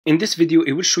In this video,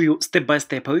 I will show you step by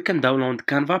step how you can download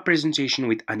Canva presentation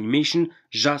with animation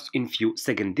just in few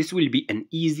seconds. This will be an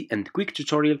easy and quick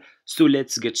tutorial, so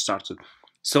let's get started.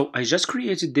 So I just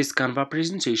created this Canva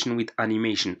presentation with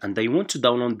animation, and I want to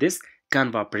download this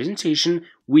Canva presentation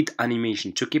with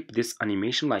animation to keep this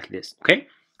animation like this, okay?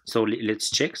 So let's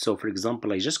check. So for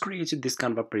example, I just created this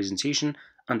Canva presentation,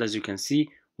 and as you can see,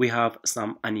 we have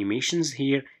some animations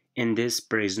here in this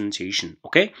presentation,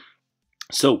 okay?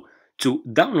 So to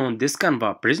download this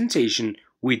Canva presentation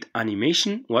with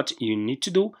animation, what you need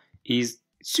to do is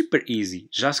super easy.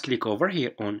 Just click over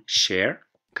here on share,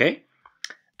 okay?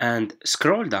 And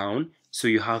scroll down. So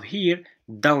you have here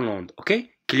download, okay?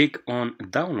 Click on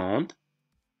download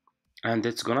and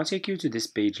it's gonna take you to this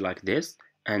page like this.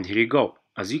 And here you go.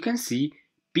 As you can see,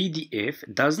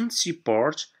 PDF doesn't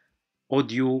support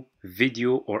audio,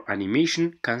 video, or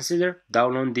animation. Consider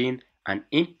downloading an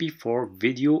MP4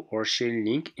 video or share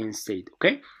link instead,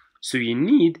 okay? So you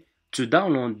need to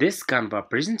download this Canva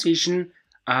presentation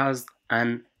as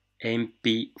an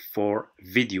MP4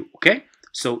 video, okay?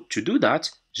 So to do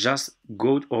that, just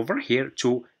go over here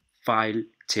to file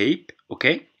tape,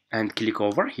 okay? And click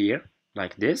over here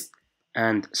like this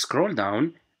and scroll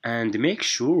down and make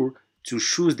sure to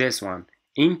choose this one,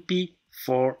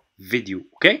 MP4 video,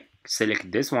 okay?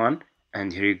 Select this one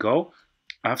and here you go.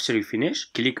 After you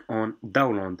finish, click on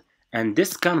download and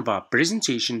this Canva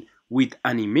presentation with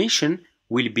animation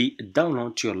will be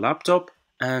downloaded to your laptop,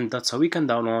 and that's how we can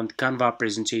download Canva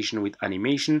presentation with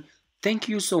animation. Thank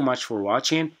you so much for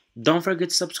watching. Don't forget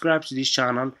to subscribe to this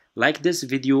channel, like this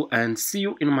video, and see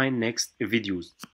you in my next videos.